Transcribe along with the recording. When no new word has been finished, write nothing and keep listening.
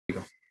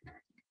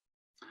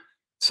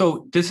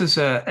So this is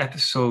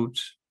episode,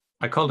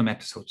 I call them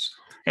episodes,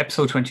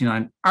 episode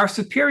 29. Our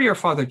Superior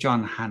Father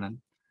John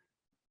Hannan,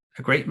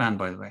 a great man,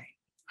 by the way,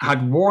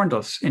 had warned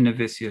us in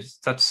novitiate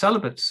that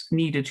celibates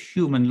needed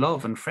human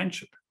love and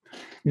friendship.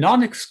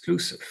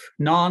 Non-exclusive,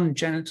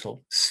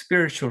 non-genital,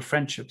 spiritual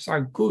friendships are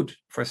good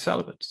for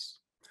celibates.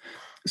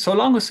 So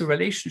long as the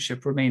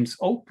relationship remains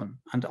open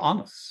and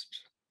honest,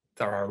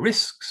 there are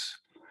risks.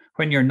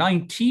 When you're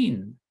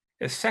 19,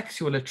 a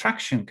sexual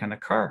attraction can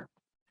occur.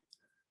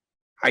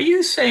 Are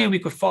you saying we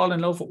could fall in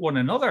love with one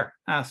another?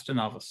 Asked a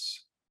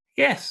novice.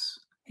 Yes,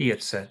 he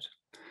had said.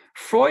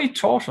 Freud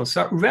taught us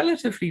that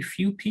relatively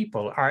few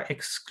people are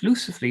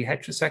exclusively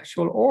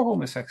heterosexual or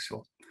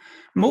homosexual.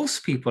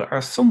 Most people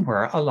are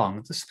somewhere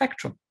along the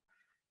spectrum.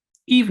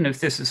 Even if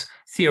this is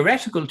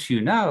theoretical to you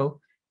now,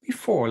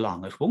 before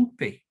long it won't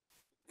be.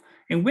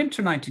 In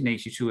winter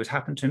 1982, it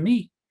happened to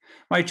me.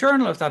 My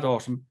journal of that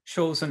autumn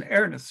shows an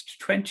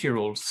earnest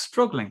 20-year-old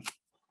struggling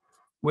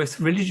with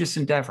religious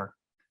endeavour,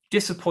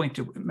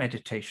 disappointed with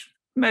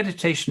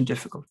meditation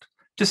difficult,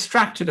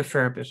 distracted a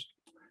fair bit,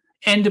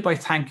 ended by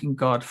thanking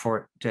God for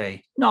a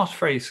day, not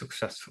very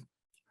successful.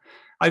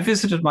 I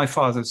visited my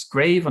father's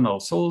grave on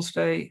All Souls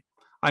Day.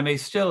 I may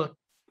still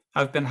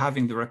have been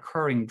having the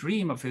recurring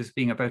dream of his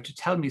being about to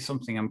tell me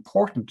something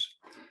important,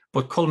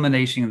 but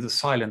culminating in the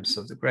silence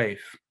of the grave.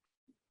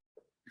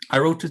 I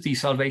wrote to the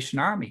Salvation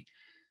Army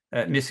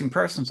Missing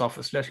Persons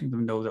Office, letting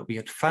them know that we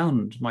had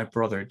found my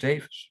brother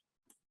David.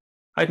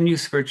 I had a new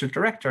spiritual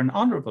director, an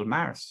Honourable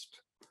Marist.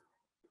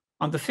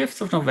 On the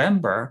 5th of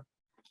November,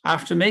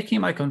 after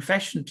making my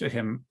confession to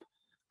him,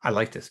 I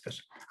like this bit,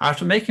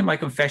 after making my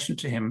confession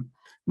to him,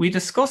 we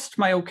discussed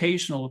my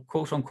occasional,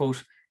 quote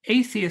unquote,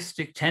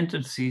 atheistic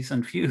tendencies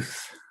and views.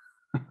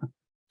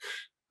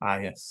 Ah,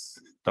 yes,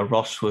 the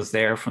rush was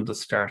there from the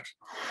start.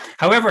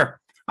 However,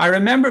 I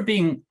remember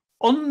being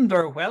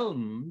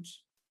underwhelmed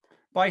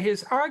by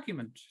his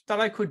argument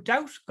that I could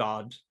doubt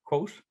God,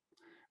 quote,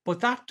 but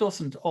that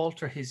doesn't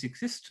alter his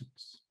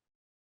existence.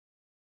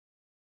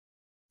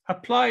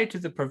 Applied to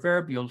the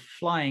proverbial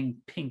flying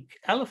pink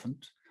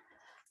elephant,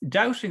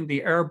 doubting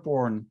the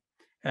airborne,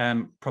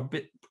 I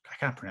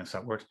can't pronounce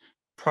that word,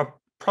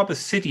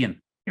 proboscidean,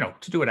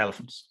 to do with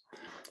elephants,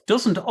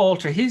 doesn't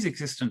alter his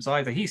existence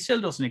either. He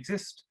still doesn't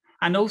exist,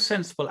 and no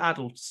sensible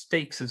adult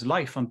stakes his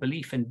life on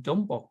belief in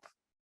Dumbo.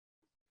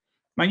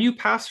 My new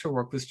pastor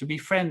work was to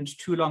befriend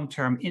 2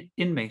 long-term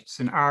inmates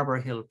in Arbor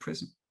Hill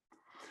prison.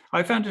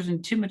 I found it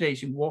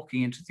intimidating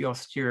walking into the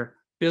austere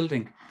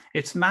building,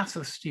 its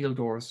massive steel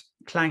doors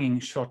clanging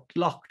shut,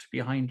 locked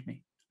behind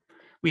me.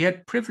 We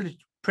had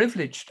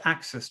privileged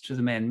access to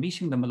the men,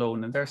 meeting them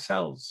alone in their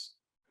cells.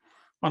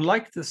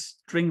 Unlike the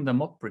String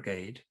Them Up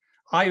Brigade,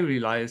 I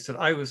realized that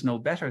I was no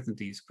better than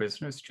these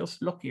prisoners,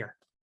 just luckier.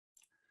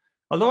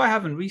 Although I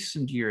have in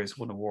recent years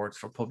won awards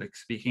for public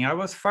speaking, I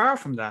was far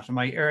from that in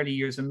my early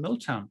years in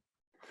Milltown.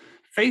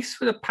 Faced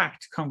with a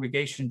packed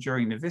congregation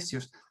during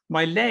novitiate,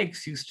 my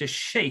legs used to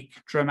shake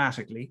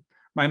dramatically,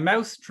 my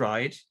mouth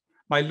dried,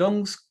 my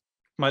lungs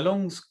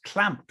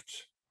clamped,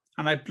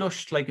 and I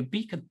blushed like a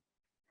beacon.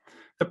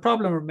 The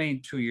problem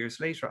remained 2 years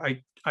later.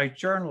 I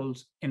journaled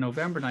in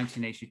November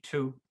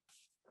 1982.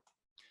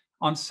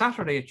 On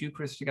Saturday at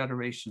Eucharistic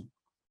Adoration,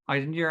 I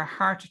had a near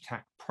heart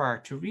attack prior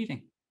to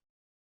reading.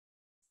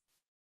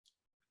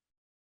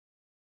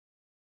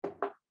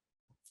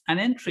 An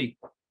entry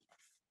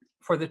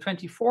for the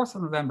 24th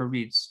of November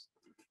reads,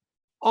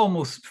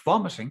 almost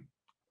vomiting,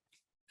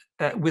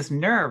 with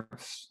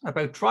nerves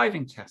about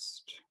driving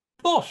test.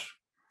 But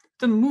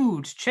the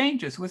mood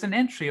changes with an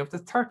entry of the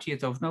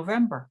 30th of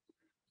November.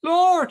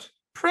 Lord,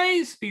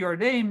 praise be your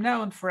name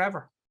now and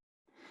forever.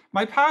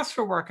 My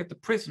pastoral work at the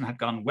prison had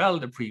gone well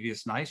the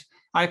previous night.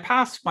 I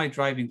passed my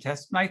driving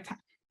test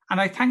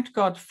and I thanked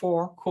God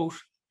for, quote,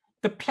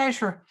 the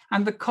pleasure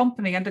and the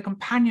company and the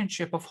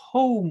companionship of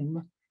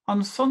home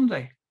on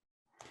Sunday.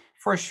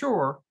 For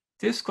sure,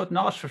 this could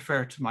not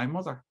refer to my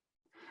mother.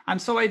 And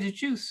so I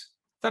deduce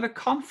that a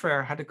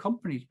confrere had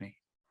accompanied me.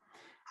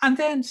 And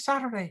then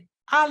Saturday,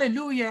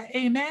 Alleluia,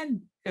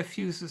 Amen,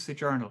 effuses the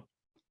journal.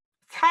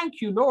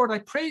 Thank you, Lord, I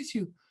praise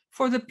you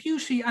for the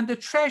beauty and the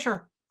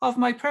treasure of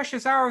my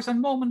precious hours and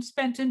moments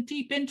spent in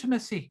deep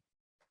intimacy.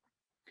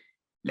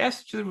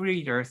 Lest the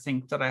reader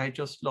think that I had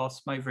just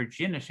lost my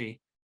virginity,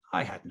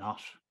 I had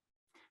not.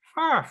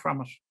 Far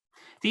from it.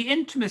 The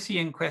intimacy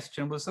in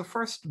question was the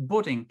first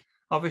budding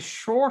of a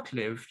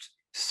short-lived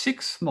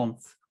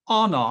 6-month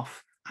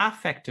on-off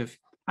affective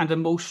and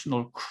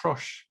emotional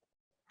crush,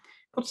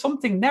 but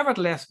something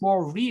nevertheless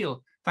more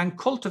real than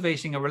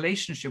cultivating a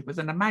relationship with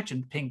an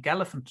imagined pink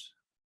elephant.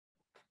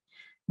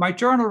 My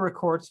journal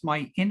records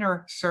my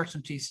inner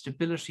certainty,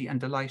 stability, and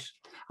delight,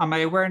 and my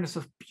awareness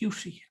of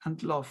beauty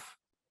and love.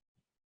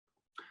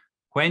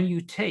 When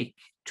you take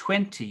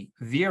 20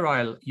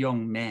 virile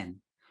young men,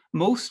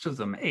 most of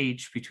them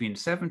aged between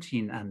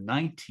 17 and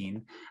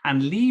 19,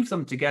 and leave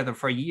them together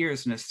for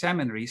years in a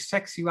seminary,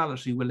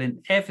 sexuality will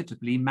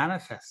inevitably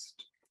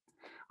manifest.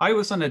 I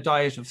was on a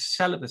diet of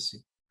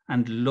celibacy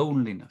and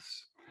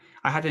loneliness.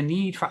 I had a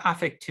need for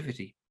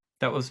affectivity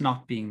that was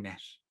not being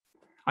met.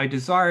 I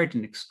desired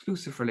an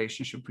exclusive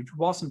relationship which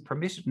wasn't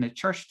permitted in a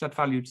church that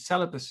valued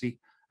celibacy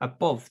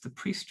above the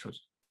priesthood.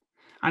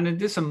 And in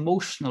this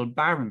emotional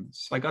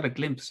barrenness, I got a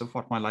glimpse of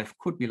what my life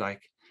could be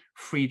like,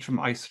 freed from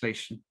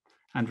isolation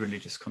and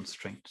religious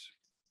constraint.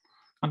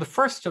 On the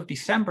 1st of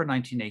December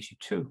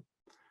 1982,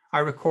 I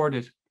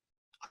recorded,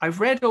 I've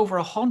read over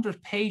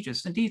 100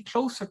 pages, indeed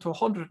closer to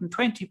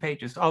 120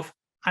 pages, of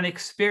An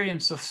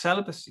Experience of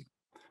Celibacy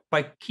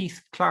by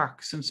Keith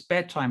Clark since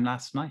bedtime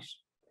last night.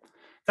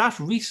 That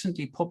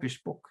recently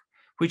published book,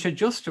 which had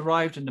just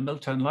arrived in the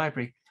Milltown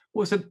Library,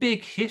 was a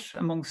big hit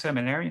among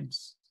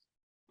seminarians.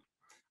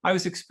 I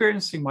was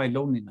experiencing my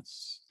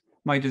loneliness.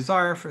 My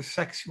desire for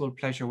sexual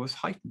pleasure was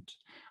heightened.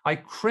 I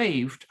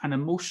craved an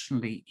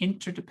emotionally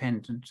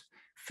interdependent,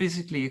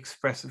 physically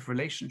expressive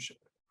relationship.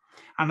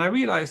 And I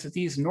realized that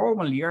these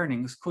normal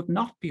yearnings could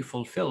not be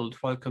fulfilled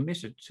while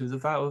committed to the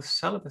vow of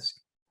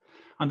celibacy.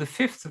 On the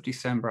 5th of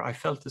December, I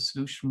felt the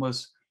solution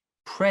was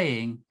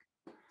praying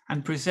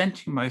and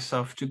presenting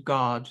myself to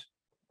God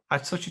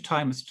at such a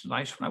time as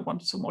tonight when I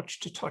want so much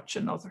to touch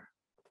another.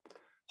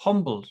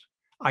 Humbled,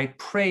 I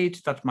prayed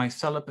that my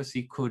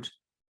celibacy could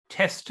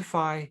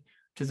testify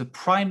to the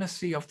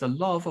primacy of the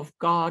love of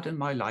God in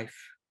my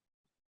life.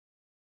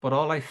 But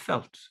all I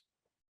felt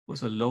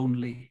was a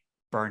lonely,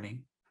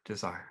 burning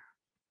desire.